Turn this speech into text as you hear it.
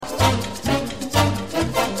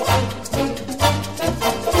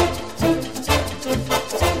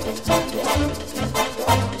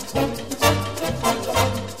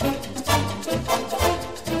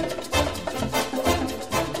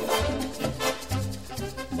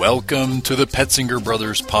Welcome to the Petzinger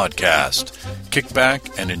Brothers podcast. Kick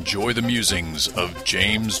back and enjoy the musings of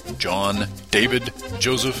James, John, David,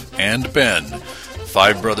 Joseph, and Ben,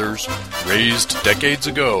 five brothers raised decades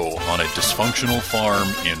ago on a dysfunctional farm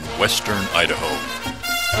in western Idaho.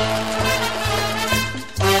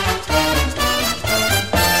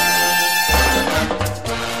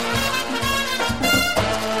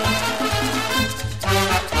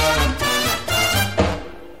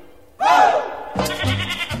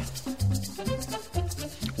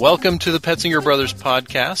 Welcome to the Petzinger Brothers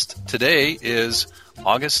podcast. Today is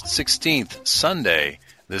August 16th, Sunday.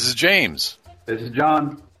 This is James. This is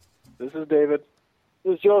John. This is David.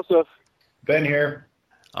 This is Joseph. Ben here.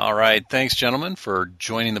 All right. Thanks, gentlemen, for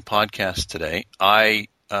joining the podcast today. I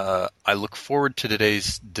look forward to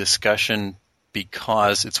today's discussion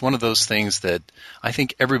because it's one of those things that I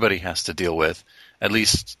think everybody has to deal with. At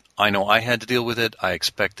least I know I had to deal with it. I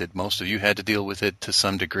expect that most of you had to deal with it to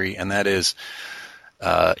some degree, and that is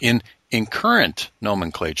in current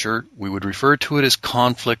nomenclature, we would refer to it as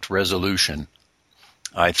conflict resolution.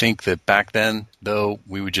 I think that back then, though,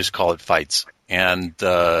 we would just call it fights. And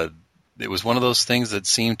it was one of those things that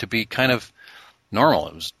seemed to be kind of normal.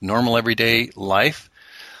 It was normal everyday life.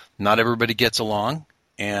 Not everybody gets along.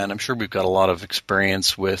 And I'm sure we've got a lot of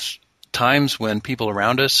experience with times when people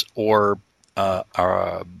around us or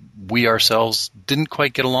we ourselves didn't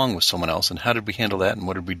quite get along with someone else. And how did we handle that, and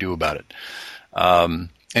what did we do about it?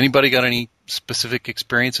 Anybody got any specific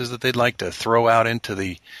experiences that they'd like to throw out into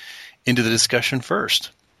the discussion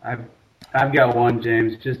first? I've got one,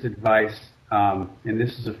 James. Just advice, and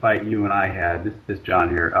this is a fight you and I had. This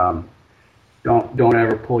John here. Don't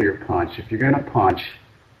ever pull your punch. If you're gonna punch,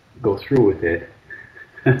 go through with it.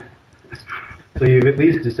 So you've at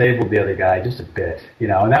least disabled the other guy just a bit, you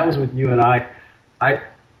know. And that was with you and I. I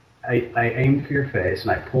aimed for your face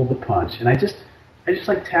and I pulled the punch, and I just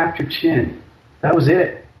like tapped your chin. That was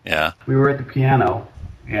it. Yeah. We were at the piano,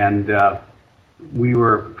 and we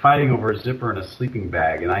were fighting over a zipper in a sleeping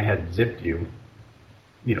bag, and I had zipped you,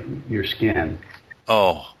 your skin.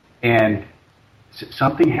 Oh. And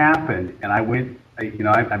something happened, and I went,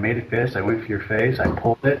 I made a fist, I went for your face, I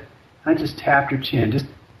pulled it, and I just tapped your chin, just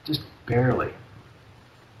barely.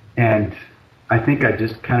 And I think I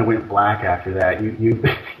just kind of went black after that. You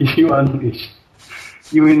unleashed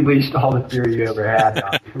all the fear you ever had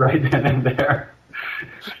on me right then and there.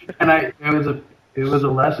 And it was a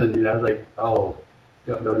lesson. I was like, oh,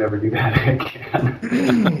 don't ever do that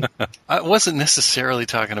again. I wasn't necessarily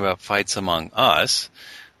talking about fights among us.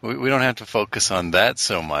 We don't have to focus on that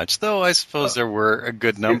so much, though I suppose there were a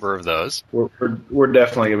good number of those. We're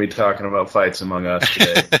definitely going to be talking about fights among us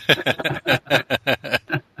today.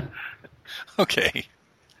 Okay.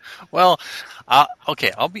 Well,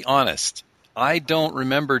 I'll be honest. I don't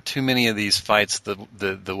remember too many of these fights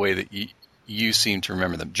the way that you seem to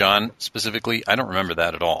remember them. John, specifically, I don't remember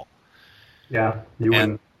that at all. Yeah, you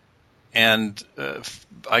wouldn't. And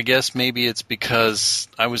I guess maybe it's because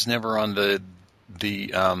I was never on the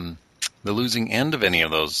losing end of any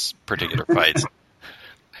of those particular fights.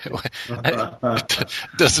 It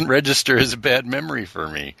doesn't register as a bad memory for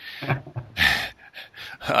me.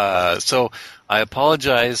 So I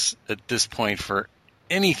apologize at this point for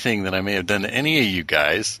anything that I may have done to any of you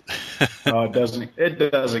guys. Oh, it doesn't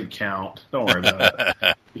count. Don't worry about it.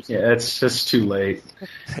 Yeah, it's too late.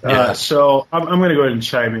 Yeah. So I'm going to go ahead and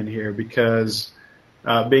chime in here because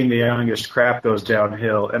being the youngest, crap goes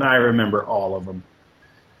downhill, and I remember all of them.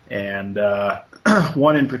 And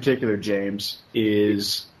one in particular, James,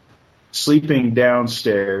 is sleeping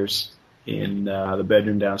downstairs in the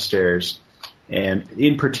bedroom downstairs. And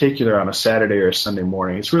in particular on a Saturday or a Sunday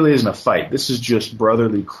morning, it really isn't a fight. This is just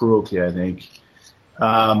brotherly cruelty, I think.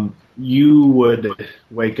 You would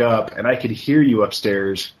wake up, and I could hear you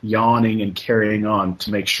upstairs yawning and carrying on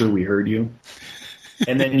to make sure we heard you.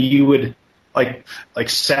 And then you would, like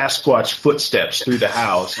Sasquatch footsteps through the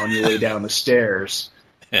house on your way down the stairs.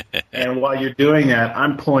 And while you're doing that,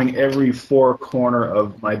 I'm pulling every four corner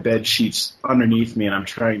of my bed sheets underneath me, and I'm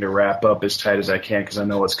trying to wrap up as tight as I can because I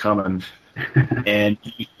know what's coming. And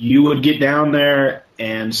you would get down there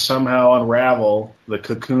and somehow unravel the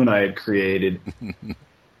cocoon I had created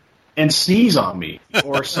and sneeze on me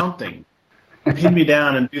or something. Pin me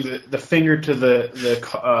down and do the finger to the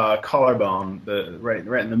collarbone, right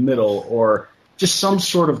in the middle, or just some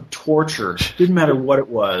sort of torture. Didn't matter what it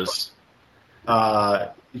was.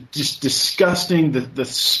 Just disgusting, the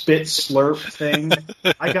spit-slurp thing.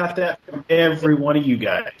 I got that from every one of you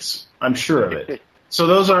guys. I'm sure of it. So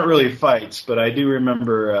those aren't really fights, but I do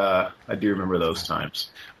remember those times.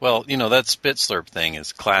 Well, that spit-slurp thing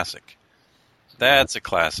is classic. That's a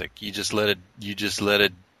classic. You just let it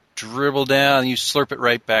dribble down, you slurp it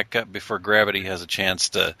right back up before gravity has a chance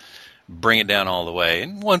to bring it down all the way.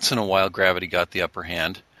 And once in a while, gravity got the upper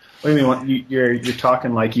hand. What do you mean? You're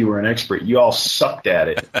talking like you were an expert. You all sucked at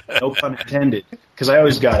it. No pun intended. Because I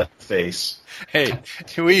always got it in the face. Hey,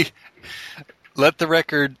 we let the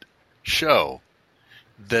record show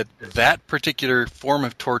that particular form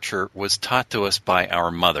of torture was taught to us by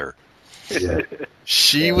our mother. Yeah.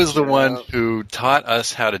 She was the one who taught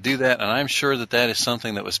us how to do that, and I'm sure that is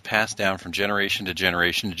something that was passed down from generation to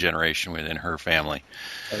generation to generation within her family.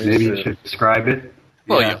 Maybe you should describe it.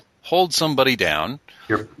 Well, you hold somebody down.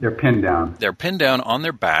 They're pinned down. They're pinned down on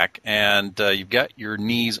their back, and you've got your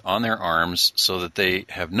knees on their arms so that they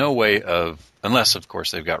have no way of, unless, of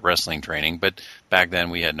course, they've got wrestling training, but back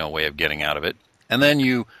then we had no way of getting out of it. And then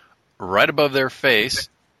you, right above their face,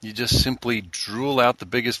 you just simply drool out the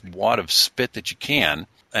biggest wad of spit that you can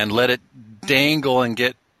and let it dangle and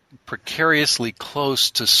get precariously close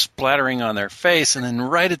to splattering on their face. And then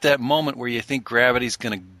right at that moment where you think gravity's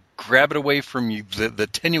going to grab it away from you, the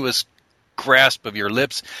tenuous grasp of your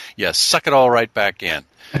lips, you suck it all right back in.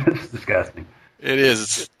 It's disgusting. It is.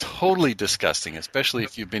 It's totally disgusting, especially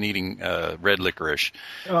if you've been eating red licorice.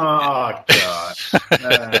 Oh, gosh.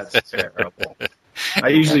 That's terrible. I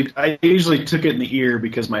usually took it in the ear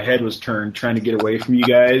because my head was turned trying to get away from you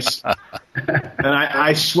guys. And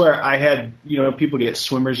I swear I had, people get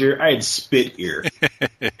swimmer's ear. I had spit ear.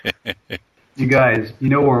 You guys, you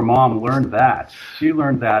know where Mom learned that? She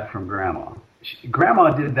learned that from Grandma.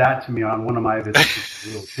 Grandma did that to me on one of my visits as a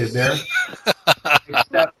little kid there.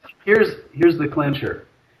 Except, here's the clincher.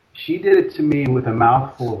 She did it to me with a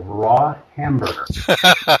mouthful of raw hamburger.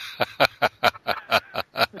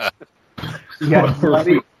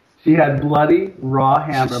 She had bloody raw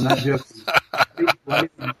hamburger. I'm not joking. Bloody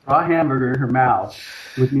raw hamburger in her mouth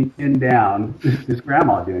with me pinned down. Is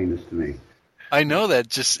Grandma doing this to me? I know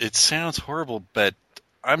that it sounds horrible, but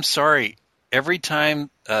I'm sorry. Every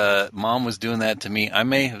time Mom was doing that to me, I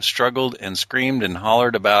may have struggled and screamed and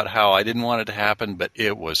hollered about how I didn't want it to happen, but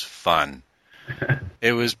it was fun.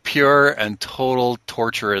 It was pure and total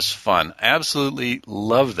torturous fun. Absolutely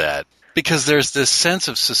love that. Because there's this sense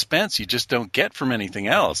of suspense you just don't get from anything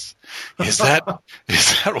else. Is it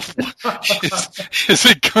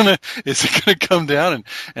gonna come down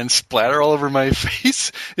and splatter all over my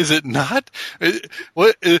face? Is it not?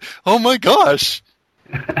 What? Oh my gosh!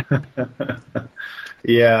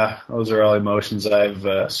 Yeah, those are all emotions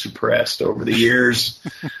I've suppressed over the years.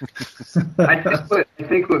 I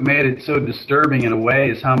think what made it so disturbing in a way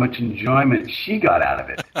is how much enjoyment she got out of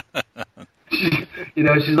it.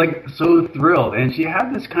 She's like so thrilled, and she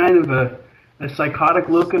had this kind of a psychotic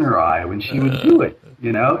look in her eye when she would do it.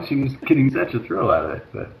 She was getting such a thrill out of it.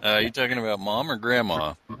 But are you talking about Mom or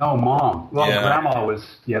Grandma? No, Mom. Well, yeah. Grandma was.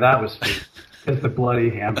 Yeah, that was sweet. Because the bloody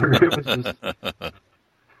hamburger was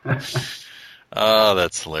just. Oh,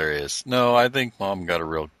 that's hilarious. No, I think Mom got a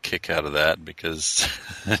real kick out of that because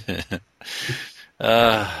it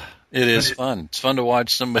is fun. It's fun to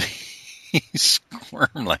watch somebody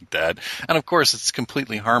squirm like that. And of course, it's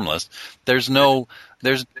completely harmless. There's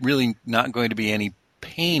really not going to be any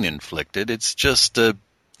pain inflicted. It's just a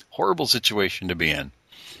horrible situation to be in.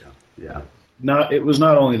 Yeah. It was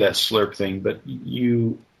not only that slurp thing, but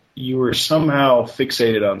you were somehow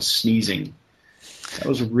fixated on sneezing. That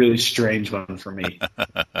was a really strange one for me.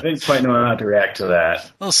 I didn't quite know how to react to that.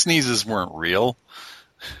 Those sneezes weren't real.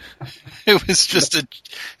 It was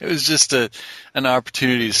just an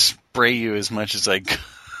opportunity to spray you as much as I could.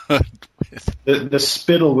 The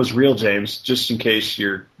spittle was real, James. Just in case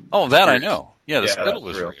you're. Oh, that I know. Yeah, the spittle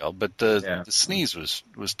was real, but the sneeze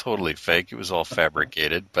was totally fake. It was all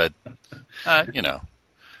fabricated. But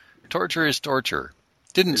torture is torture.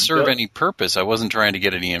 Didn't serve any purpose. I wasn't trying to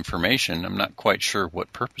get any information. I'm not quite sure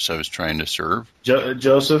what purpose I was trying to serve.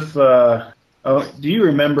 Joseph, do you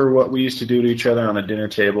remember what we used to do to each other on the dinner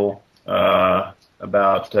table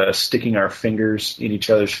about sticking our fingers in each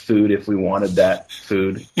other's food if we wanted that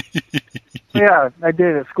food? Yeah, I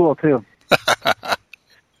did it at school, too.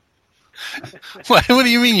 What do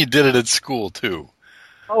you mean you did it at school, too?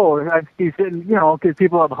 Oh, I'd be sitting, because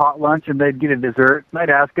people have hot lunch and they'd get a dessert. And I'd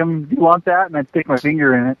ask them, do you want that? And I'd stick my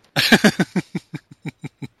finger in it.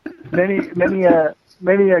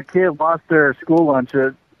 many a kid lost their school lunch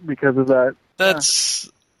because of that. That's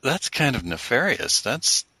kind of nefarious.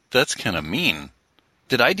 That's kind of mean.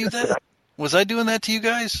 Did I do that? Was I doing that to you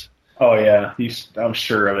guys? Oh, yeah. I'm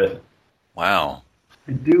sure of it. Wow.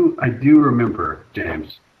 I do remember,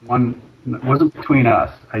 James. One, it wasn't between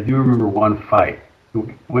us. I do remember one fight.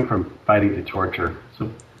 We went from fighting to torture. So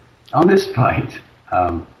on this fight,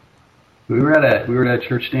 we were at a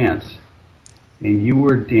church dance, and you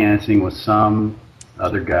were dancing with some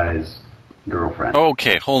other guy's girlfriend.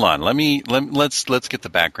 Okay, hold on. Let's get the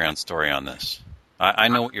background story on this. I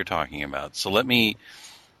know what you're talking about. So let me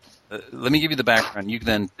give you the background. You can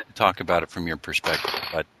then talk about it from your perspective.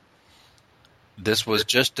 But this was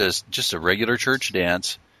just a regular church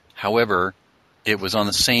dance. However, it was on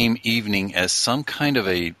the same evening as some kind of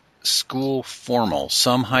a school formal.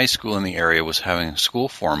 Some high school in the area was having a school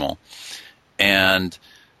formal, and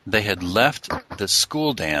they had left the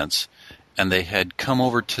school dance and they had come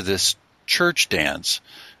over to this church dance.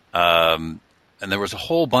 And there was a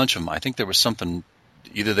whole bunch of them. I think there was something,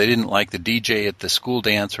 either they didn't like the DJ at the school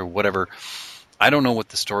dance or whatever. I don't know what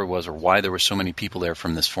the story was or why there were so many people there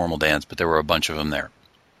from this formal dance, but there were a bunch of them there.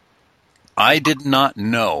 I did not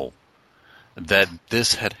know that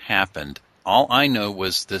this had happened. All I know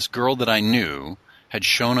was this girl that I knew had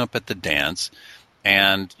shown up at the dance,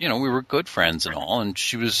 and, we were good friends and all, and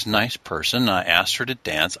she was a nice person. I asked her to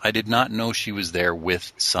dance. I did not know she was there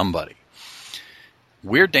with somebody.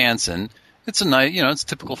 We're dancing. It's a nice, it's a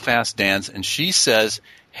typical fast dance, and she says,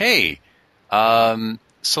 hey,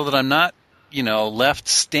 so that I'm not, left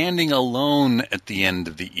standing alone at the end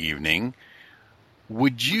of the evening,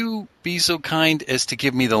 would you be so kind as to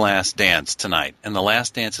give me the last dance tonight? And the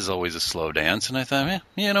last dance is always a slow dance. And I thought,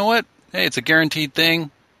 you know what? Hey, it's a guaranteed thing.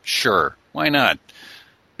 Sure. Why not?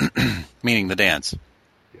 Meaning the dance.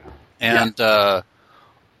 Yeah. And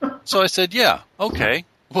so I said, yeah, okay.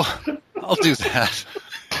 Well, I'll do that.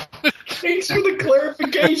 Thanks for the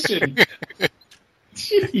clarification.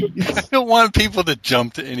 Jeez. I don't want people to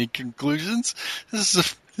jump to any conclusions. This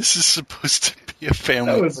is supposed to be a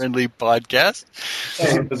family-friendly podcast.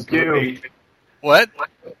 That was great. What?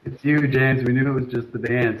 It's you, James. We knew it was just the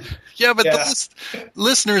dance. Yeah, but the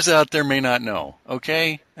listeners out there may not know,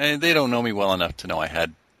 okay? And they don't know me well enough to know I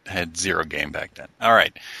had zero game back then. All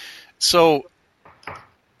right. So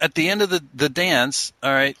at the end of the dance,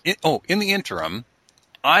 all right, in the interim,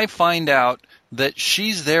 I find out that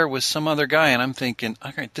she's there with some other guy, and I'm thinking,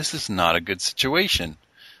 all right, this is not a good situation.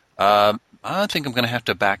 I think I'm going to have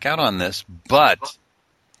to back out on this, but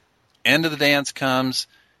end of the dance comes,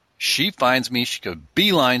 she finds me, she goes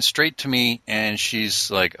beeline straight to me, and she's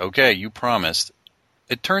like, okay, you promised.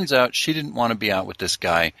 It turns out she didn't want to be out with this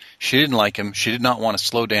guy. She didn't like him. She did not want to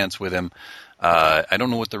slow dance with him. I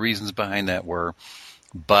don't know what the reasons behind that were,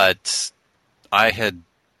 but I had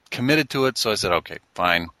committed to it, so I said, okay,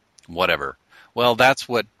 fine, whatever. Well, that's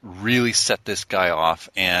what really set this guy off,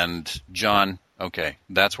 and John, okay,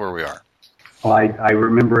 that's where we are. Well, I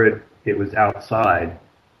remember it. It was outside.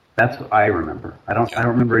 That's what I remember. I don't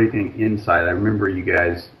remember anything inside. I remember you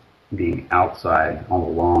guys being outside on the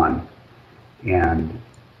lawn, and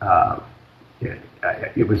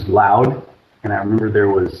it was loud. And I remember there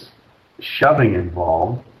was shoving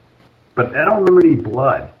involved, but I don't remember any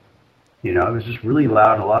blood. It was just really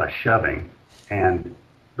loud, a lot of shoving,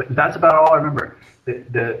 but that's about all I remember.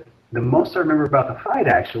 The most I remember about the fight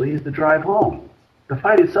actually is the drive home. The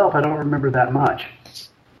fight itself, I don't remember that much.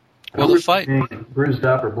 Well, the fight bruised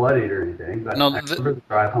up or bloodied or anything, but I remember the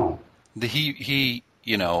drive home. I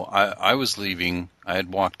was leaving. I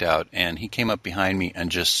had walked out, and he came up behind me and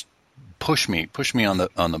just pushed me on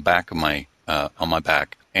the back of my on my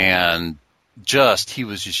back, and he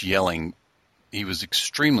was just yelling. He was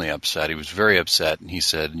extremely upset. He was very upset, and he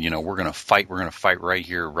said, we're going to fight. We're going to fight right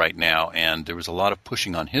here, right now. And there was a lot of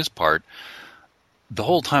pushing on his part. The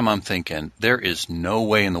whole time I'm thinking, there is no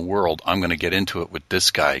way in the world I'm going to get into it with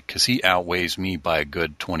this guy because he outweighs me by a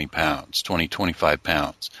good 20 pounds, 20, 25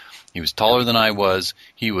 pounds. He was taller than I was.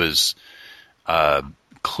 He was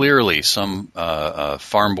clearly some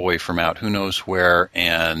farm boy from out who knows where,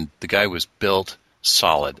 and the guy was built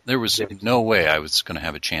solid. There was no way I was going to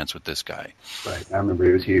have a chance with this guy. Right. I remember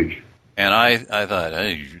he was huge. And I thought,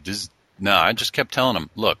 hey, I just kept telling him,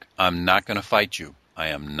 look, I'm not going to fight you. I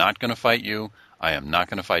am not going to fight you. I am not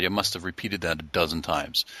going to fight you. I must have repeated that a dozen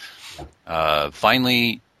times.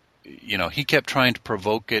 Finally, he kept trying to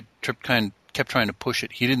provoke it, kept trying to push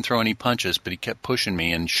it. He didn't throw any punches, but he kept pushing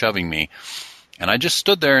me and shoving me. And I just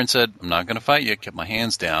stood there and said, I'm not going to fight you, kept my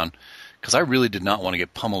hands down, because I really did not want to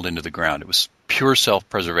get pummeled into the ground. It was pure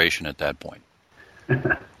self-preservation at that point.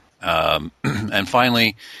 And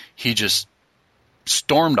finally, he just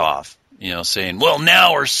stormed off, saying, well,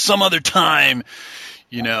 now or some other time,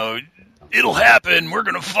 it'll happen, we're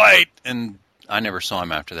going to fight. And I never saw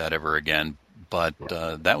him after that ever again, but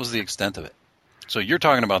that was the extent of it. So you're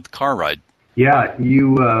talking about the car ride. Yeah,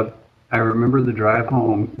 I remember the drive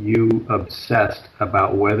home, you obsessed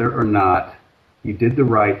about whether or not you did the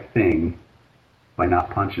right thing by not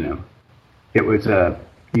punching him. It was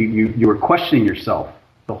you were questioning yourself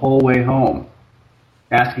the whole way home.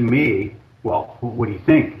 asking me, well, what do you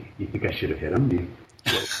think? You think I should have hit him?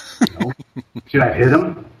 Should I hit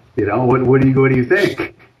him? What do you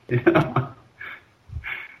think?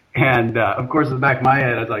 And of course, in the back of my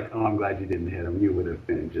head, I was like, oh, I'm glad you didn't hit him. You would have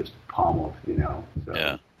been just pummeled, So,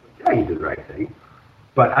 yeah, you did the right thing.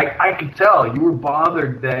 But I could tell you were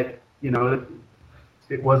bothered that,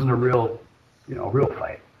 it wasn't a real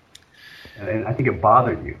fight. And I think it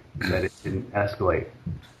bothered you that it didn't escalate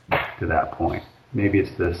to that point. Maybe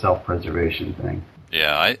it's the self-preservation thing.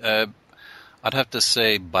 Yeah, I'd have to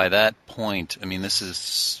say by that point, I mean, this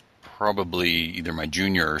is probably either my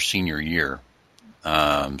junior or senior year.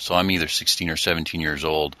 So I'm either 16 or 17 years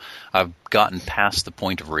old. I've gotten past the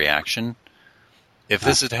point of reaction. If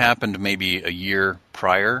this had happened maybe a year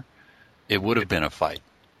prior, it would have been a fight.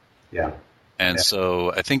 Yeah. And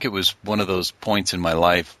so I think it was one of those points in my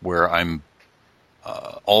life where I'm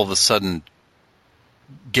all of a sudden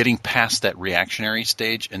getting past that reactionary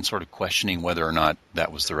stage and sort of questioning whether or not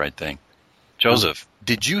that was the right thing. Joseph,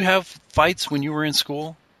 did you have fights when you were in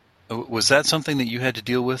school? Was that something that you had to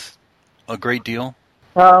deal with a great deal?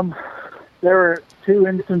 There were two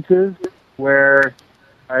instances where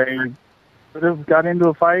I sort of got into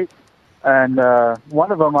a fight, and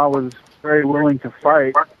one of them I was very willing to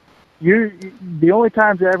fight. The only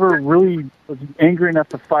times I ever really was angry enough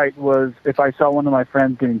to fight was if I saw one of my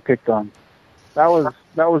friends getting picked on. That was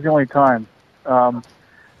the only time.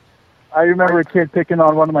 I remember a kid picking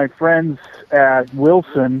on one of my friends at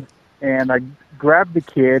Wilson, and I grabbed the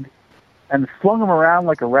kid and flung him around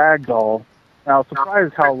like a rag doll. And I was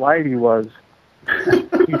surprised how light he was.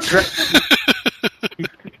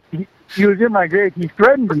 He was in my grade. He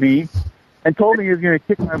threatened me and told me he was going to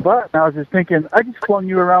kick my butt. And I was just thinking, I just flung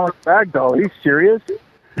you around like a rag doll. Are you serious?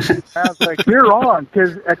 And I was like, you're on.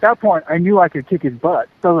 Because at that point, I knew I could kick his butt.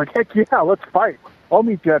 So I was like, heck yeah, let's fight. I'll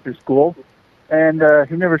meet you after school. And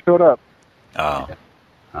he never showed up. Oh.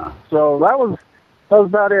 So that was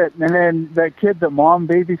about it. And then that kid that Mom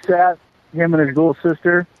babysat, him and his little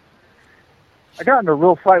sister, I got in a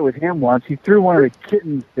real fight with him once. He threw one of the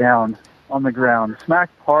kittens down on the ground,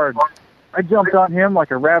 smacked hard. I jumped on him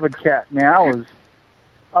like a rabid cat. Man,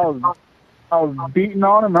 I was beating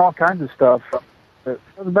on him and all kinds of stuff. But that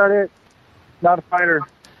was about it. Not a fighter.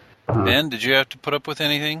 Ben, did you have to put up with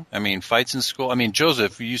anything? I mean, fights in school? I mean,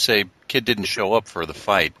 Joseph, you say kid didn't show up for the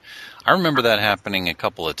fight. I remember that happening a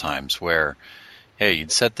couple of times where, hey,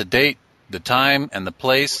 you'd set the date, the time, and the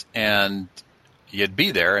place, and you'd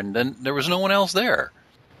be there, and then there was no one else there.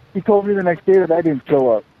 He told me the next day that I didn't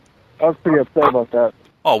show up. I was pretty upset about that.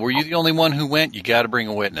 Oh, were you the only one who went? You got to bring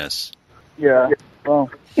a witness. Yeah.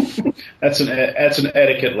 Well, that's an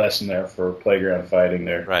etiquette lesson there for playground fighting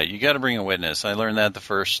there. Right, you got to bring a witness. I learned that the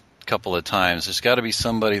first couple of times. There's got to be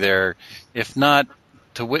somebody there, if not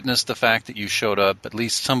to witness the fact that you showed up, at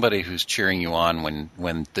least somebody who's cheering you on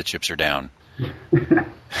when the chips are down.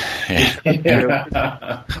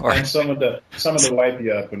 Yeah. Or someone to wipe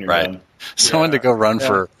you up when you're done. Someone to go run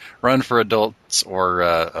for adults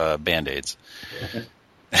or Band-Aids.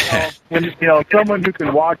 When someone who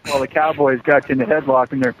can walk while the Cowboys got you in the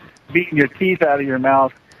headlock and they're beating your teeth out of your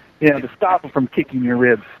mouth, to stop them from kicking your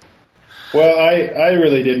ribs. Well, I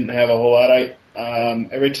really didn't have a whole lot.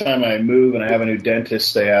 Every time I move and I have a new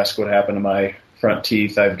dentist, they ask what happened to my front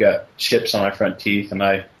teeth. I've got chips on my front teeth, and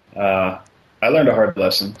I learned a hard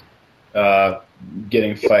lesson.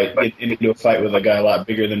 Getting into a fight with a guy a lot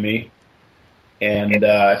bigger than me, and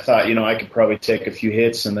I thought, I could probably take a few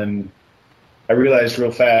hits, and then I realized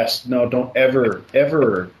real fast, no, don't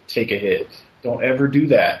ever take a hit. Don't ever do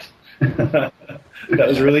that. That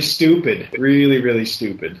was really stupid. Really, really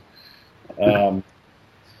stupid.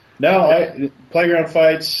 Playground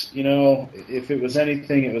fights, if it was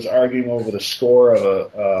anything, it was arguing over the score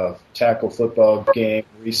of a tackle football game,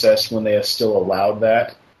 recess, when they still allowed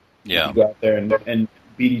that. Yeah. You go out there and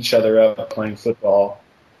beat each other up playing football.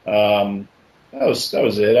 That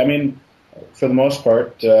was it. I mean, for the most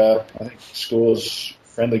part, I think school is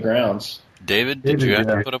friendly grounds. David, did you have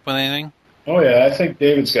to put up with anything? Oh, yeah. I think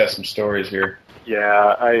David's got some stories here.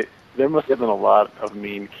 Yeah, there must have been a lot of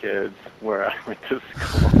mean kids where I went to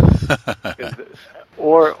school.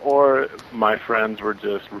 or my friends were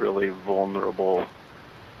just really vulnerable,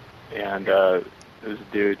 and it was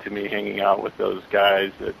due to me hanging out with those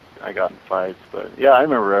guys that I got in fights. But yeah, I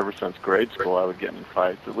remember ever since grade school I would get in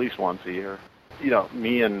fights at least once a year.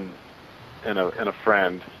 Me and a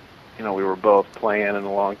friend, we were both playing, and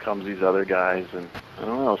along comes these other guys, and I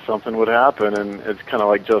don't know, something would happen, and it's kind of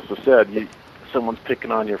like Joseph said, someone's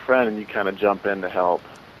picking on your friend, and you kind of jump in to help.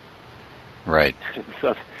 Right.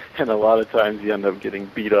 And a lot of times you end up getting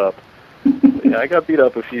beat up. Yeah, I got beat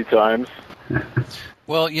up a few times.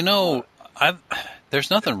 Well, there's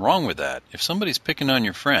nothing wrong with that. If somebody's picking on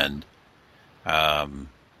your friend,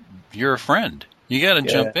 you're a friend. You got to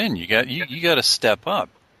jump in. You got to step up.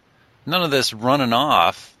 None of this running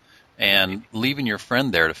off and leaving your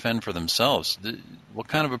friend there to fend for themselves. What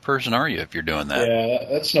kind of a person are you if you're doing that? Yeah,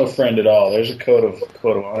 that's no friend at all. There's a code of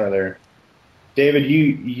honor there. David,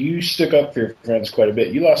 you stuck up for your friends quite a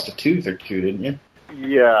bit. You lost a tooth or two, didn't you?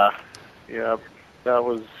 Yeah, that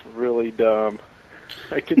was really dumb.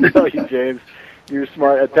 I can tell you, James, you're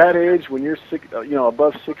smart. At that age, when you're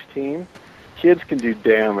above 16, kids can do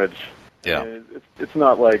damage. Yeah, it's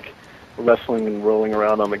not like wrestling and rolling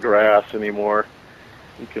around on the grass anymore.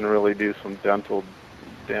 You can really do some dental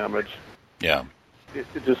damage. Yeah. It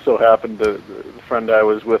just so happened the friend I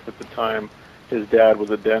was with at the time, his dad was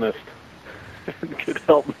a dentist and could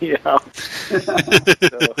help me out. So,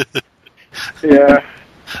 yeah,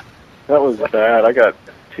 that was bad. I got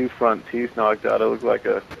 2 front teeth knocked out. I looked like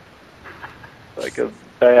a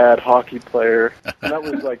bad hockey player. And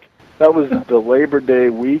that was the Labor Day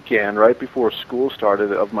weekend right before school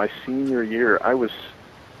started of my senior year. I was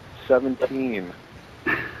 17.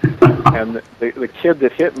 And the kid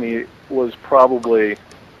that hit me was probably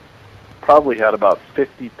had about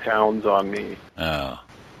 50 pounds on me. Oh.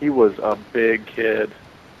 He was a big kid,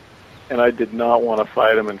 and I did not want to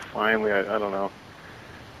fight him. And finally, I don't know,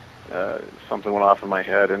 something went off in my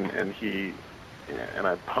head, and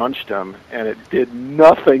I punched him, and it did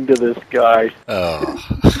nothing to this guy. Oh.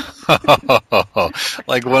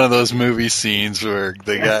 Like one of those movie scenes where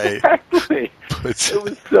the guy exactly. puts...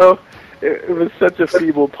 It was such a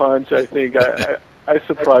feeble punch. I think I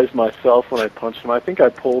surprised myself when I punched him. I think I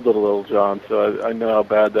pulled it a little, John. So I know how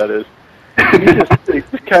bad that is. It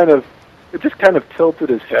just kind of tilted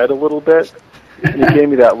his head a little bit. And he gave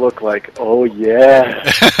me that look like, oh yeah,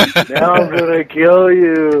 now I'm gonna kill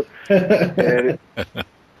you. And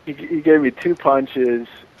he gave me 2 punches.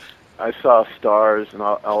 I saw stars, and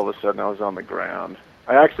all of a sudden I was on the ground.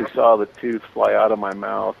 I actually saw the tooth fly out of my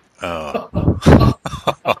mouth. Oh.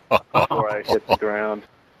 Before I hit the ground.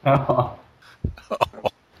 Oh.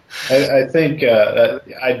 I think,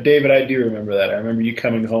 David, I do remember that. I remember you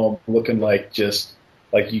coming home looking like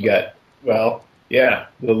you got, the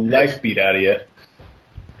life beat out of you.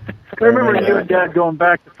 I remember you and Dad going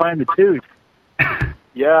back to find the tooth.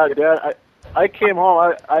 Yeah, Dad, I came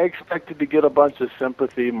home. I expected to get a bunch of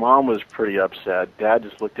sympathy. Mom was pretty upset. Dad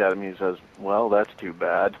just looked at me and says, well, that's too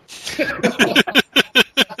bad.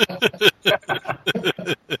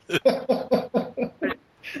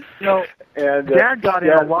 And Dad got in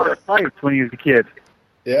a lot of fights when he was a kid.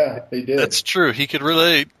 Yeah, he did. That's true. He could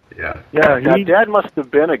relate. Yeah. Yeah, Dad must have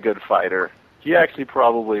been a good fighter. He actually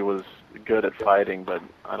probably was good at fighting, but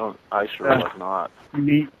I sure was not.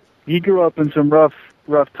 He grew up in some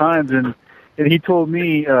rough times, and he told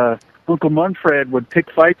me Uncle Munfred would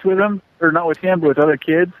pick fights with him, or not with him, but with other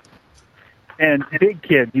kids, and big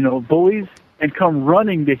kids, bullies, and come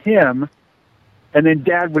running to him, and then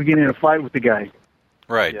Dad would get in a fight with the guy.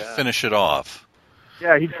 Right, Yeah. Finish it off.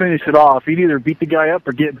 Yeah, he'd finish it off. He'd either beat the guy up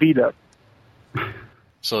or get beat up.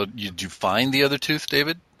 So did you find the other tooth,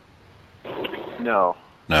 David? No.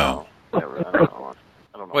 No. Never. I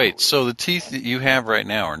don't know. Wait, so the teeth that you have right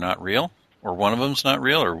now are not real? Or one of them's not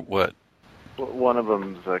real, or what? One of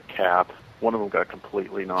them's a cap. One of them got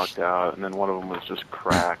completely knocked out, and then one of them was just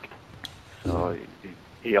cracked. So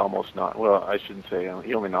he almost knocked... Well, I shouldn't say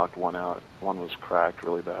he only knocked one out. One was cracked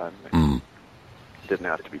really bad. Didn't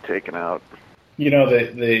have to be taken out.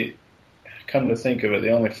 They come to think of it,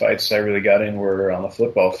 the only fights I really got in were on the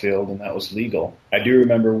football field, and that was legal. I do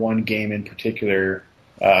remember one game in particular.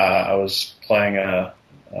 I was playing I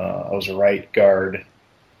was a right guard.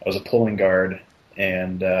 I was a pulling guard,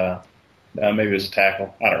 and maybe it was a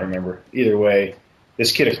tackle. I don't remember. Either way,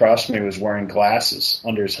 this kid across from me was wearing glasses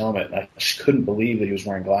under his helmet, and I just couldn't believe that he was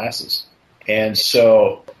wearing glasses. And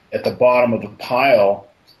so at the bottom of the pile,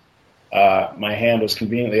 my hand was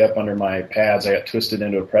conveniently up under my pads. I got twisted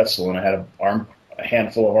into a pretzel, and I had a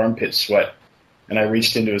handful of armpit sweat. And I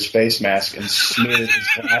reached into his face mask and smeared his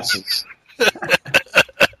glasses.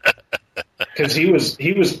 Because he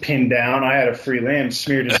was pinned down. I had a free limb,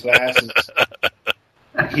 smeared his glasses.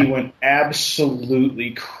 He went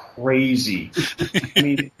absolutely crazy. I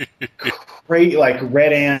mean, like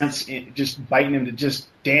red ants, just biting him, just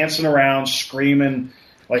dancing around, screaming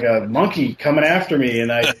like a monkey coming after me.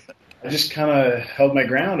 And I just kind of held my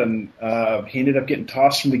ground, and he ended up getting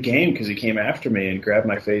tossed from the game because he came after me and grabbed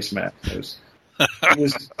my face mask. I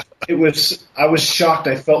was shocked.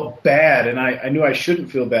 I felt bad, and I knew I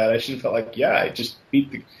shouldn't feel bad. I should have felt like, I just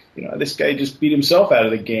beat this guy just beat himself out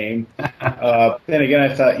of the game. Then again,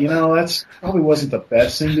 I thought, that's probably wasn't the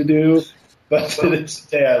best thing to do. But to this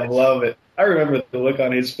day, I love it. I remember the look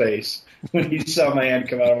on his face when he saw my hand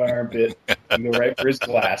come out of my armpit and go right for his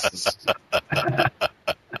glasses.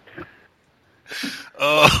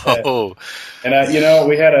 Oh. And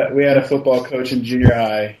we had a football coach in junior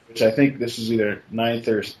high, which I think this was either ninth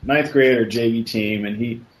grade or JV team,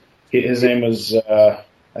 and his name was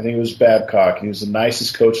I think it was Babcock. He was the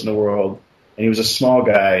nicest coach in the world, and he was a small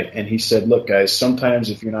guy. And he said, "Look, guys, sometimes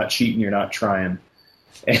if you're not cheating, you're not trying."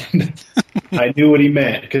 And I knew what he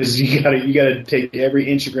meant, because you gotta take every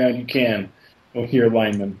inch of ground you can with your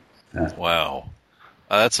lineman. Wow,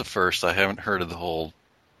 that's a first. I haven't heard of the whole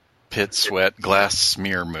pit sweat glass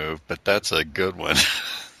smear move, but that's a good one.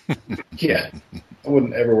 Yeah, I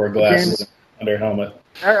wouldn't ever wear glasses under a helmet.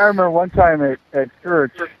 I remember one time at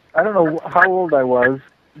church. I don't know how old I was,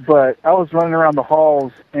 but I was running around the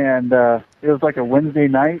halls, and it was like a Wednesday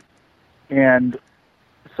night, and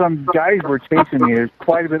some guys were chasing me. They're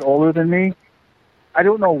quite a bit older than me. I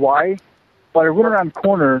don't know why, but I went around the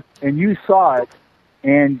corner, and you saw it,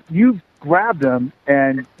 and you grabbed them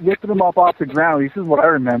and lifted them up off the ground. This is what I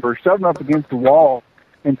remember. Shoved them up against the wall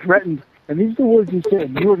and threatened, and these are the words you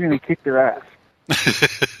said, you were going to kick their ass.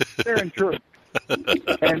 They're in church. And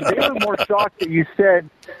they were more shocked that you said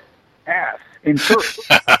ass in church.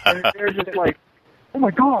 And they're just like, oh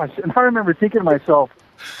my gosh. And I remember thinking to myself,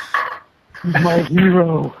 he's my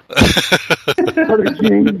hero. Brother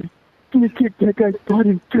James, can you kick that guy's butt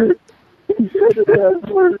in church? He said the bad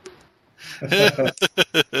word.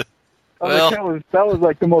 That was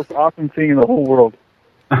like the most awesome thing in the whole world.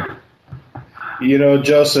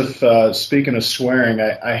 Joseph, speaking of swearing,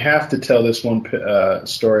 I have to tell this one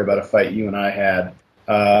story about a fight you and I had.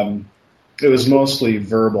 It was mostly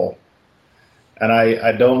verbal, and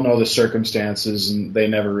I don't know the circumstances, and they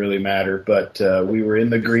never really matter, but we were in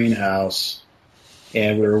the greenhouse,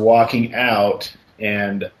 and we were walking out,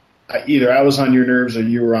 and either I was on your nerves or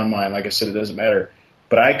you were on mine. Like I said, it doesn't matter.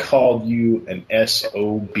 But I called you an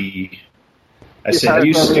SOB. I said,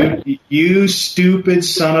 you stupid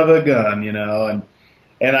son of a gun,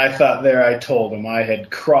 and I thought I told him I had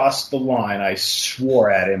crossed the line. I swore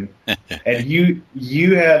at him, and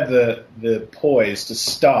you had the poise to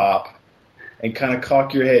stop and kind of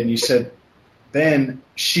cock your head, and you said, "Ben,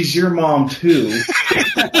 she's your mom too."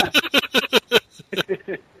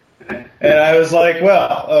 And I was like,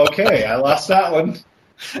 well, okay, I lost that one.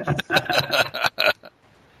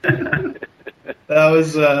 That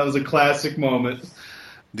was a classic moment.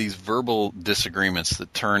 These verbal disagreements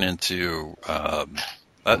that turn into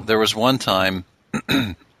there was one time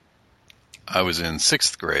I was in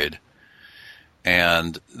 6th grade,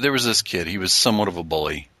 and there was this kid. He was somewhat of a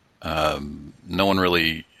bully. No one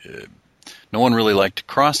really liked to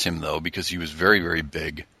cross him, though, because he was very, very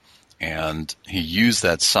big, and he used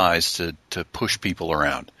that size to push people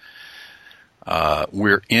around.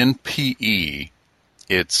 We're in PE.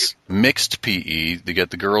 It's mixed PE. You get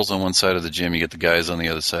the girls on one side of the gym, you get the guys on the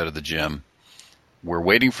other side of the gym. We're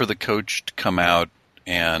waiting for the coach to come out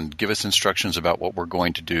and give us instructions about what we're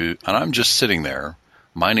going to do, and I'm just sitting there,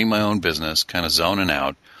 minding my own business, kind of zoning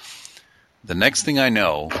out. The next thing I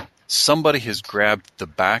know, somebody has grabbed the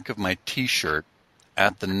back of my T-shirt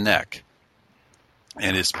at the neck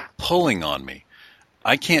and is pulling on me.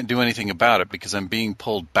 I can't do anything about it because I'm being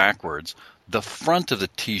pulled backwards. The front of the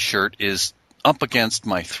T-shirt is up against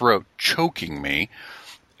my throat, choking me.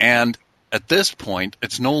 And at this point,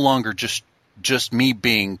 it's no longer just me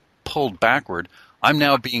being pulled backward. I'm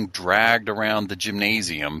now being dragged around the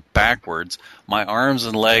gymnasium backwards, my arms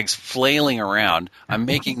and legs flailing around. I'm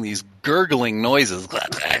making these gurgling noises.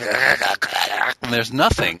 And there's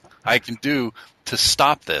nothing I can do to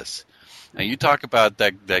stop this. Now, you talk about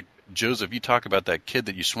that Joseph, you talk about that kid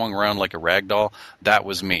that you swung around like a rag doll. That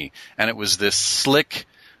was me. And it was this slick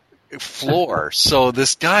floor. So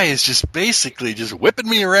this guy is just basically just whipping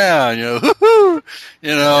me around,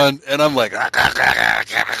 and I'm like,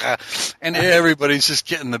 and everybody's just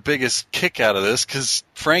getting the biggest kick out of this because,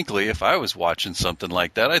 frankly, if I was watching something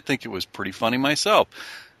like that, I think it was pretty funny myself.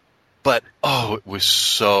 But, it was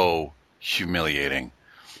so humiliating.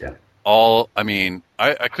 Yeah.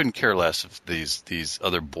 I couldn't care less if these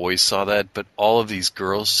other boys saw that, but all of these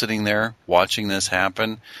girls sitting there watching this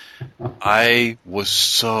happen, I was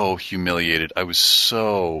so humiliated. I was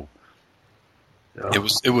so...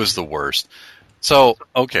 It was the worst. So,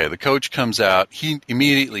 okay, the coach comes out. He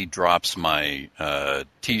immediately drops my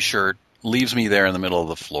T-shirt, leaves me there in the middle of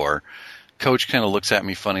the floor. Coach kind of looks at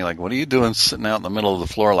me funny, like, what are you doing sitting out in the middle of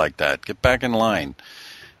the floor like that? Get back in line.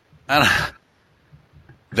 And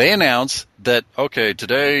they announce that, okay,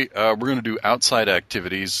 today we're going to do outside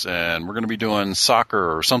activities, and we're going to be doing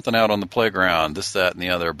soccer or something out on the playground, this, that, and the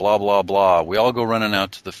other, blah, blah, blah. We all go running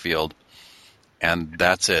out to the field, and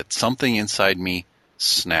that's it. Something inside me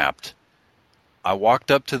snapped. I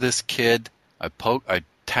walked up to this kid. I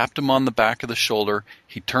tapped him on the back of the shoulder.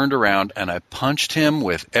 He turned around, and I punched him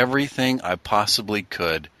with everything I possibly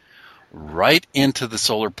could right into the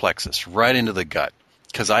solar plexus, right into the gut,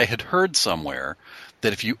 because I had heard somewhere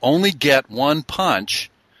that if you only get one punch,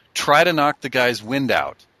 try to knock the guy's wind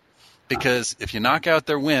out. Because if you knock out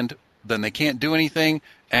their wind, then they can't do anything,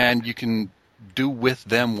 and you can do with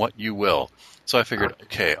them what you will. So I figured,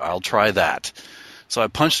 okay, I'll try that. So I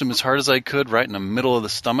punched him as hard as I could right in the middle of the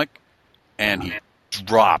stomach, and he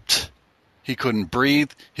dropped. He couldn't breathe.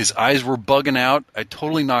 His eyes were bugging out. I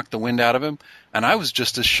totally knocked the wind out of him, and I was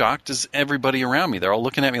just as shocked as everybody around me. They're all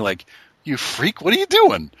looking at me like, you freak, what are you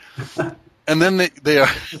doing? And then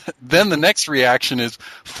then the next reaction is,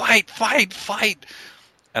 fight, fight, fight.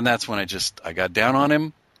 And that's when I got down on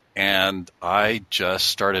him, and I just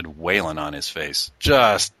started wailing on his face.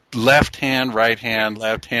 Just left hand, right hand,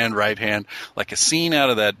 left hand, right hand, like a scene out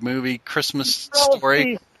of that movie, Christmas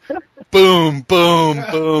Story. Boom, boom,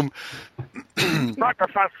 boom. And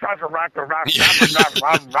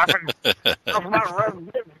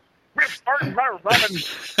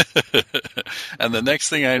the next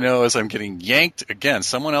thing I know is I'm getting yanked again.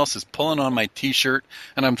 Someone else is pulling on my T-shirt,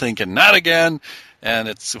 and I'm thinking, not again. And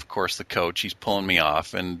it's, of course, the coach. He's pulling me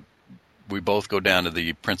off, and we both go down to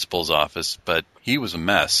the principal's office, but he was a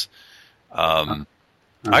mess. I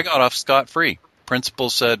got off scot-free. Principal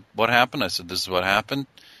said, what happened? I said, this is what happened.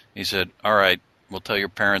 He said, all right, we'll tell your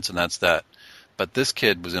parents, and that's that. But this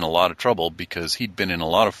kid was in a lot of trouble because he'd been in a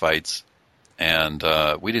lot of fights, and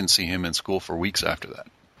we didn't see him in school for weeks after that.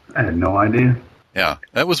 I had no idea. Yeah,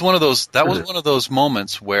 that was one of those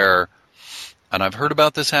moments where, and I've heard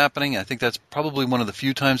about this happening, I think that's probably one of the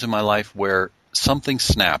few times in my life where something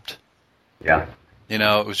snapped. Yeah. You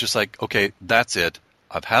know, it was just like, okay, that's it.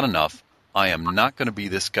 I've had enough. I am not going to be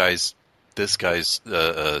this guy's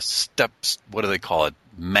steps, what do they call it,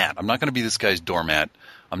 mat. I'm not going to be this guy's doormat.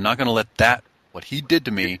 I'm not going to let what he did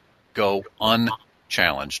to me, go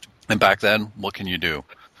unchallenged. And back then, what can you do?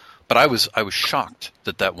 But I was shocked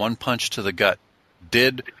that one punch to the gut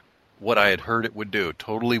did what I had heard it would do.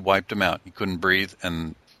 Totally wiped him out. He couldn't breathe,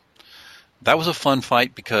 and that was a fun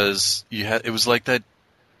fight because it was like that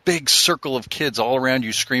big circle of kids all around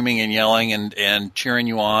you screaming and yelling and cheering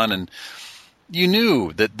you on, and you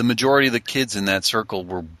knew that the majority of the kids in that circle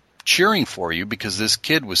were cheering for you because this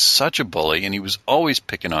kid was such a bully and he was always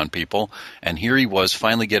picking on people, and here he was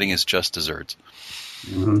finally getting his just desserts.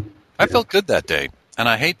 Mm-hmm. I felt good that day, and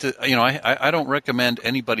I hate to, I don't recommend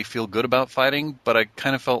anybody feel good about fighting, but I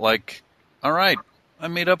kind of felt like, all right, I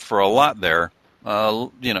made up for a lot there.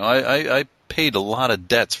 I paid a lot of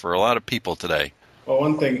debts for a lot of people today. Well,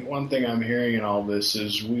 one thing I'm hearing in all this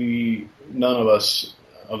is none of us,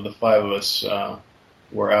 of the five of us,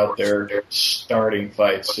 were out there starting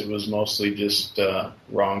fights. It was mostly just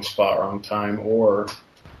wrong spot, wrong time, or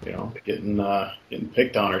getting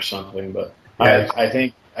picked on or something. But yeah. I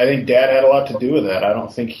think Dad had a lot to do with that. I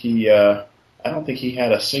don't think he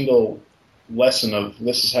had a single lesson of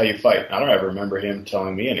this is how you fight. I don't ever remember him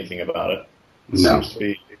telling me anything about it. No. Seems to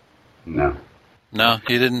be No,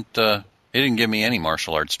 he didn't. He didn't give me any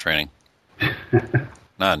martial arts training.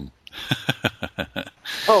 None.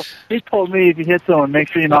 Oh, he told me if you hit someone, make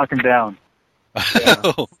sure you knock him down. Yeah.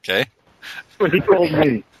 Okay. That's what he told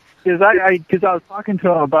me. Because I was talking to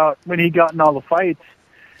him about when he got in all the fights,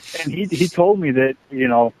 and he told me that,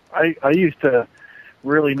 I used to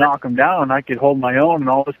really knock him down. I could hold my own and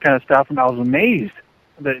all this kind of stuff, and I was amazed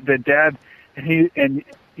that Dad, and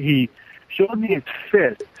he showed me his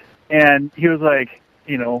fist, and he was like,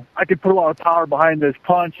 I could put a lot of power behind this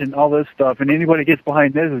punch and all this stuff, and anybody gets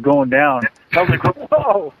behind this is going down. I was like,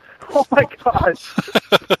 whoa, oh my God.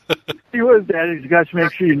 He was, Dad, you got to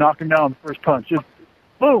make sure you knock him down on the first punch. Just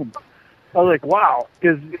boom. I was like, wow,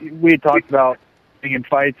 because we had talked about being in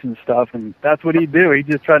fights and stuff, and that's what he'd do. He'd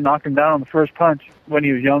just try to knock him down on the first punch when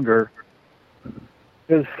he was younger.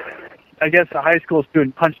 Because I guess a high school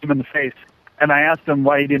student punched him in the face, and I asked him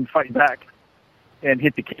why he didn't fight back and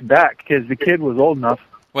hit the kid back, because the kid was old enough.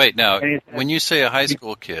 Wait, now, when you say a high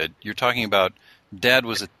school kid, you're talking about Dad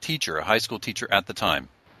was a teacher, a high school teacher at the time.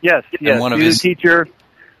 Yes. He was a teacher.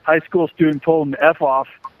 High school student told him to F off,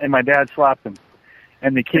 and my dad slapped him.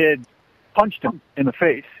 And the kid punched him in the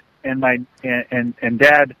face. And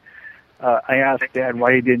Dad, I asked Dad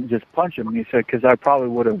why he didn't just punch him, and he said, because I probably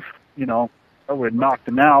would have, I would have knocked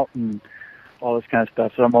him out and all this kind of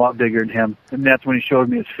stuff. So I'm a lot bigger than him. And that's when he showed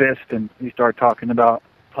me his fist, and he started talking about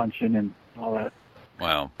punching and all that.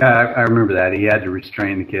 Wow. I remember that. He had to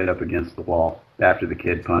restrain the kid up against the wall. After the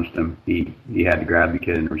kid punched him, he had to grab the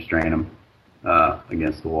kid and restrain him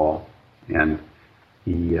against the wall. And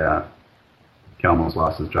he almost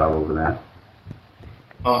lost his job over that.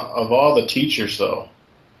 Of all the teachers, though,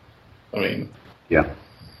 I mean, yeah,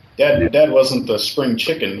 Dad wasn't the spring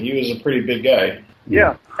chicken. He was a pretty big guy.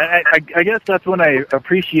 Yeah, and I guess that's when I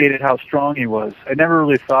appreciated how strong he was. I never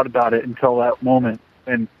really thought about it until that moment,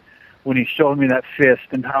 and when he showed me that fist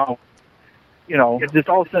and how, it just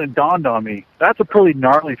all of a sudden dawned on me. That's a pretty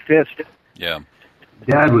gnarly fist. Yeah.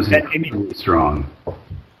 Dad was incredibly strong.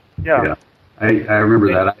 Yeah. I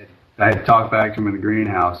remember that. I had talked back to him in the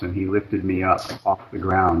greenhouse, and he lifted me up off the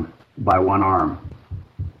ground by one arm.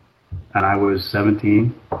 And I was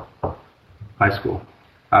 17, high school.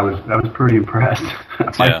 I was pretty impressed.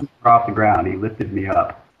 My feet were off the ground. He lifted me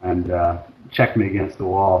up and checked me against the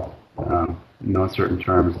wall, in no certain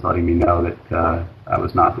terms, letting me know that I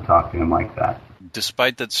was not to talk to him like that.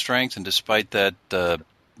 Despite that strength and despite that,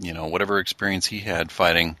 whatever experience he had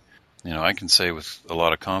fighting, I can say with a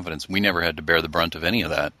lot of confidence, we never had to bear the brunt of any of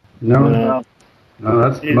that. No,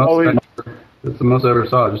 that's the most I ever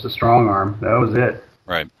saw. Just a strong arm. That was it.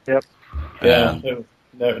 Right. Yep. Yeah.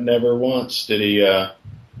 Never once did he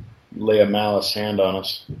lay a malice hand on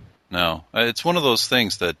us. No, it's one of those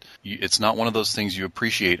things that it's not one of those things you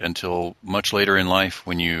appreciate until much later in life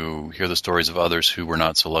when you hear the stories of others who were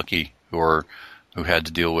not so lucky, who had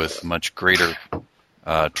to deal with much greater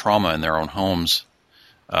trauma in their own homes.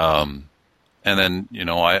 And then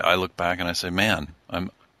I look back and I say, man,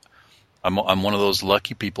 I'm one of those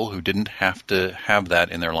lucky people who didn't have to have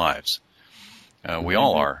that in their lives. We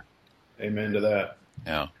all are. Amen to that.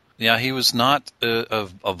 Yeah. Yeah, he was not a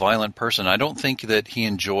violent person. I don't think that he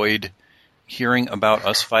enjoyed hearing about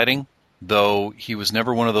us fighting, though he was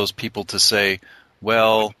never one of those people to say,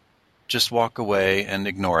 well, just walk away and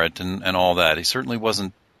ignore it and all that. He certainly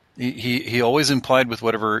wasn't. He always implied with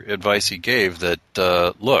whatever advice he gave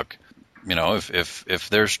that, look, if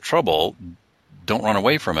there's trouble, don't run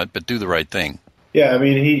away from it, but do the right thing. Yeah, I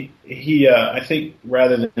mean, he I think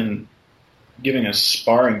rather than giving us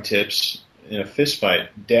sparring tips in a fist fight,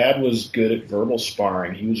 Dad was good at verbal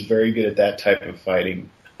sparring. He was very good at that type of fighting.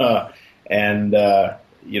 And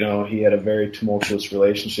he had a very tumultuous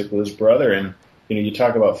relationship with his brother. And, you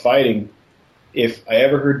talk about fighting. If I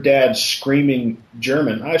ever heard Dad screaming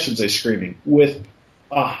German, I shouldn't say screaming, with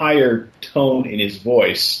a higher tone in his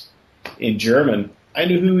voice in German, I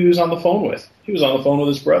knew who he was on the phone with. He was on the phone with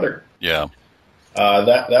his brother. Yeah.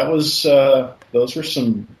 That was those were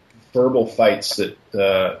some verbal fights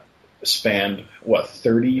that spanned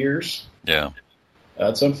 30 years? Yeah.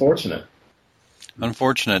 That's unfortunate.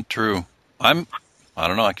 Unfortunate, true. I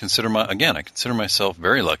don't know, I consider myself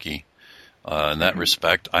very lucky in that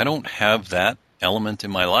respect. I don't have that element in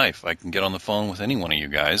my life. I can get on the phone with any one of you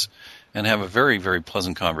guys and have a very, very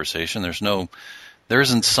pleasant conversation. There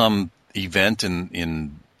isn't some event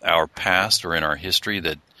in our past or in our history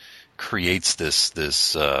that creates this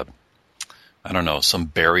some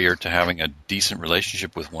barrier to having a decent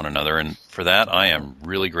relationship with one another, and for that I am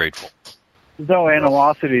really grateful. There's no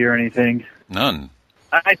animosity or anything. None.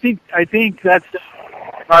 I think that's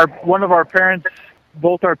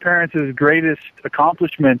both our parents' greatest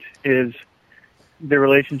accomplishment is the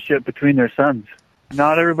relationship between their sons.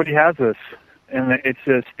 Not everybody has this, and it's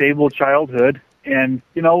a stable childhood, and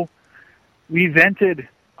we vented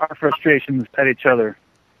our frustrations at each other.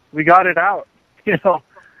 We got it out,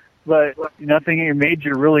 but nothing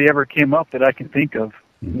major really ever came up that I can think of.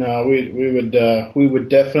 No, we would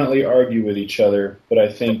definitely argue with each other, but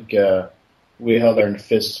I think we held our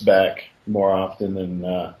fists back more often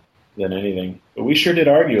than anything. But we sure did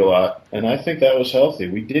argue a lot, and I think that was healthy.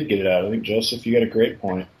 We did get it out. I think, Joseph, you got a great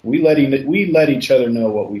point. We let each other know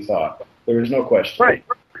what we thought. There was no question. Right.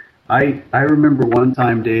 I remember one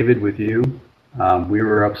time, David, with you, we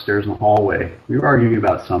were upstairs in the hallway. We were arguing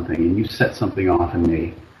about something, and you set something off in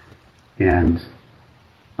me. And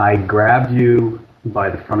I grabbed you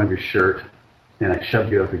by the front of your shirt, and I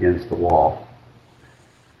shoved you up against the wall.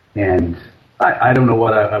 And I don't know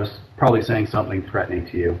what, I was probably saying something threatening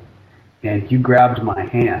to you. And you grabbed my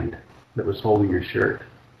hand that was holding your shirt.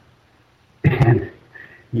 And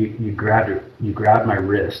you grabbed my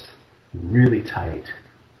wrist really tight.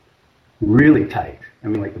 Really tight. I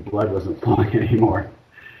mean, like the blood wasn't flowing anymore.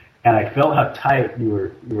 And I felt how tight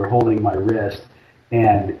you were holding my wrist.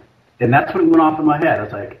 And that's when it went off in my head. I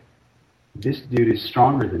was like, this dude is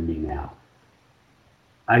stronger than me now.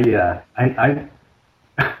 I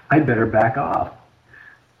better back off.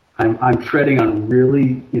 I'm treading on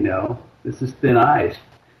really, this is thin ice.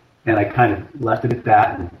 And I kind of left it at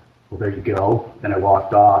that, and, well, there you go. Then I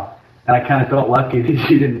walked off. And I kind of felt lucky that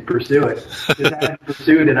you didn't pursue it. If I hadn't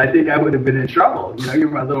pursued it, I think I would have been in trouble. You're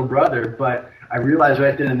my little brother, but I realized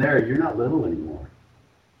right then and there, you're not little anymore.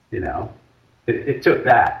 It took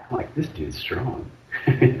that. I'm like, this dude's strong.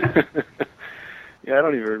 Yeah, I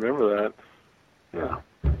don't even remember that. Yeah,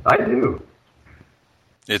 I do.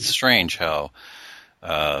 It's strange how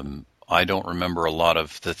I don't remember a lot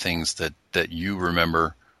of the things that you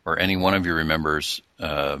remember or any one of you remembers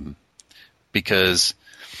because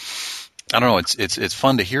I don't know. It's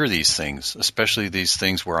fun to hear these things, especially these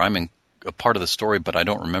things where I'm in a part of the story, but I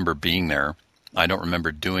don't remember being there. I don't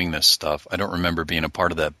remember doing this stuff. I don't remember being a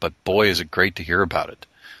part of that. But boy, is it great to hear about it.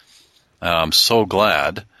 I'm so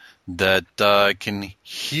glad that I can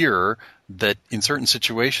hear that in certain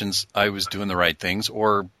situations I was doing the right things,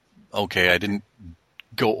 or okay, I didn't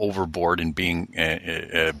go overboard in being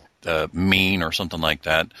mean or something like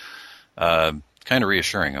that. Kind of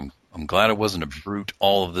reassuring. I'm glad I wasn't a brute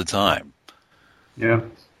all of the time. Yeah,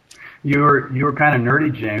 you were kind of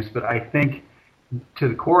nerdy, James, but I think to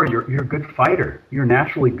the core, you're a good fighter. You're a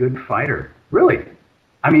naturally good fighter. Really,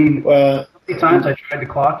 I mean, how many times I tried to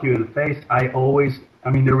clock you in the face? I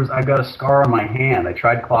got a scar on my hand. I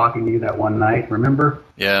tried clocking you that one night. Remember?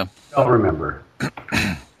 Yeah. I don't remember.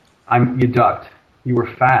 You ducked. You were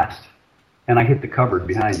fast, and I hit the cupboard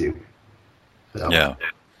behind you. So. Yeah.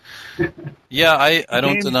 Yeah, I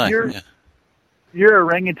don't James, deny. You're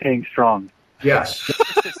orangutan strong. Yes.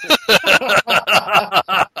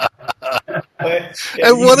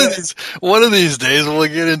 And one of these days we'll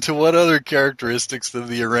get into what other characteristics of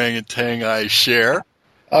the orangutan I share.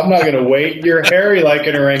 I'm not going to wait. You're hairy like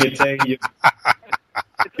an orangutan.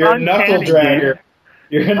 You're a knuckle dragger.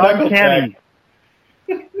 You're a knuckle dragger.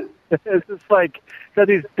 It's just like got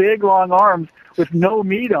these big long arms with no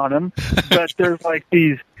meat on them, but there's like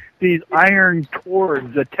these iron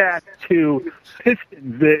cords attached to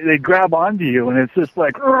pistons. They grab onto you, and it's just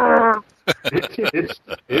like.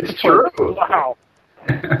 It's true. Wow.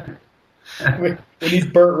 We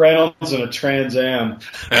need Burt Reynolds in a Trans Am.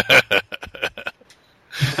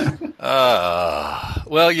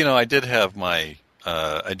 Well, I did have my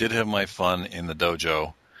fun in the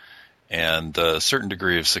dojo, and a certain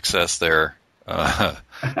degree of success there.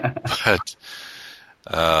 But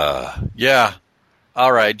yeah.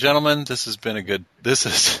 All right, gentlemen, this has been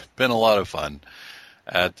a lot of fun.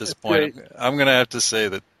 At this point, I'm going to have to say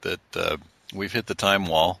that we've hit the time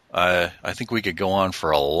wall. I think we could go on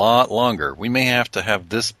for a lot longer. We may have to have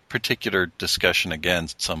this particular discussion again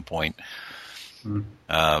at some point.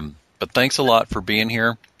 But thanks a lot for being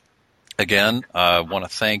here. Again, I want to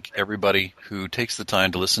thank everybody who takes the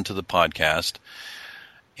time to listen to the podcast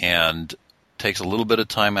and takes a little bit of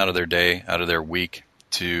time out of their day, out of their week,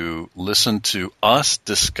 to listen to us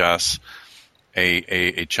discuss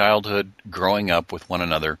a childhood growing up with one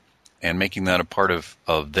another and making that a part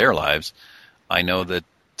of their lives. I know that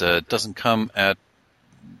it doesn't come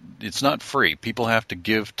it's not free. People have to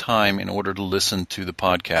give time in order to listen to the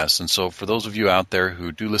podcast. And so for those of you out there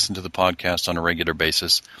who do listen to the podcast on a regular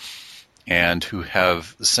basis and who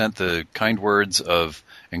have sent the kind words of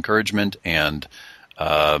encouragement and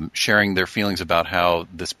sharing their feelings about how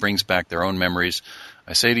this brings back their own memories,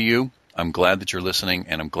 I say to you, I'm glad that you're listening,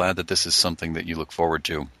 and I'm glad that this is something that you look forward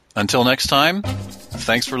to. Until next time,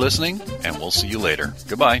 thanks for listening, and we'll see you later.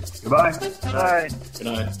 Goodbye. Goodbye. Bye. Good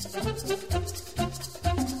night.